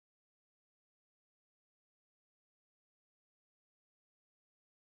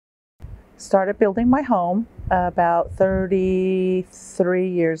started building my home about 33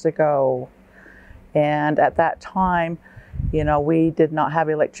 years ago. And at that time, we did not have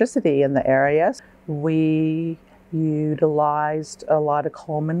electricity in the area. We utilized a lot of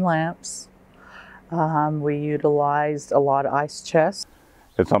Coleman lamps. We utilized a lot of ice chests.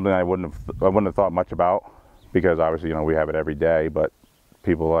 It's something I wouldn't have thought much about, because obviously, we have it every day, but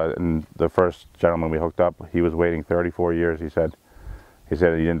people, and the first gentleman we hooked up, he was waiting 34 years, he said he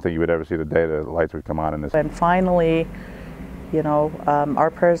didn't think he would ever see the day the lights would come on in this. And finally,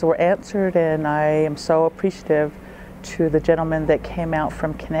 our prayers were answered, and I am so appreciative to the gentleman that came out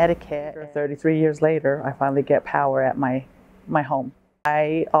from Connecticut. 33 years later, I finally get power at my home.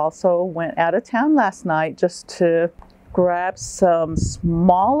 I also went out of town last night just to grab some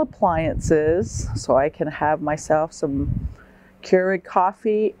small appliances so I can have myself some Keurig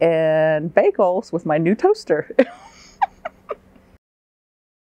coffee and bagels with my new toaster.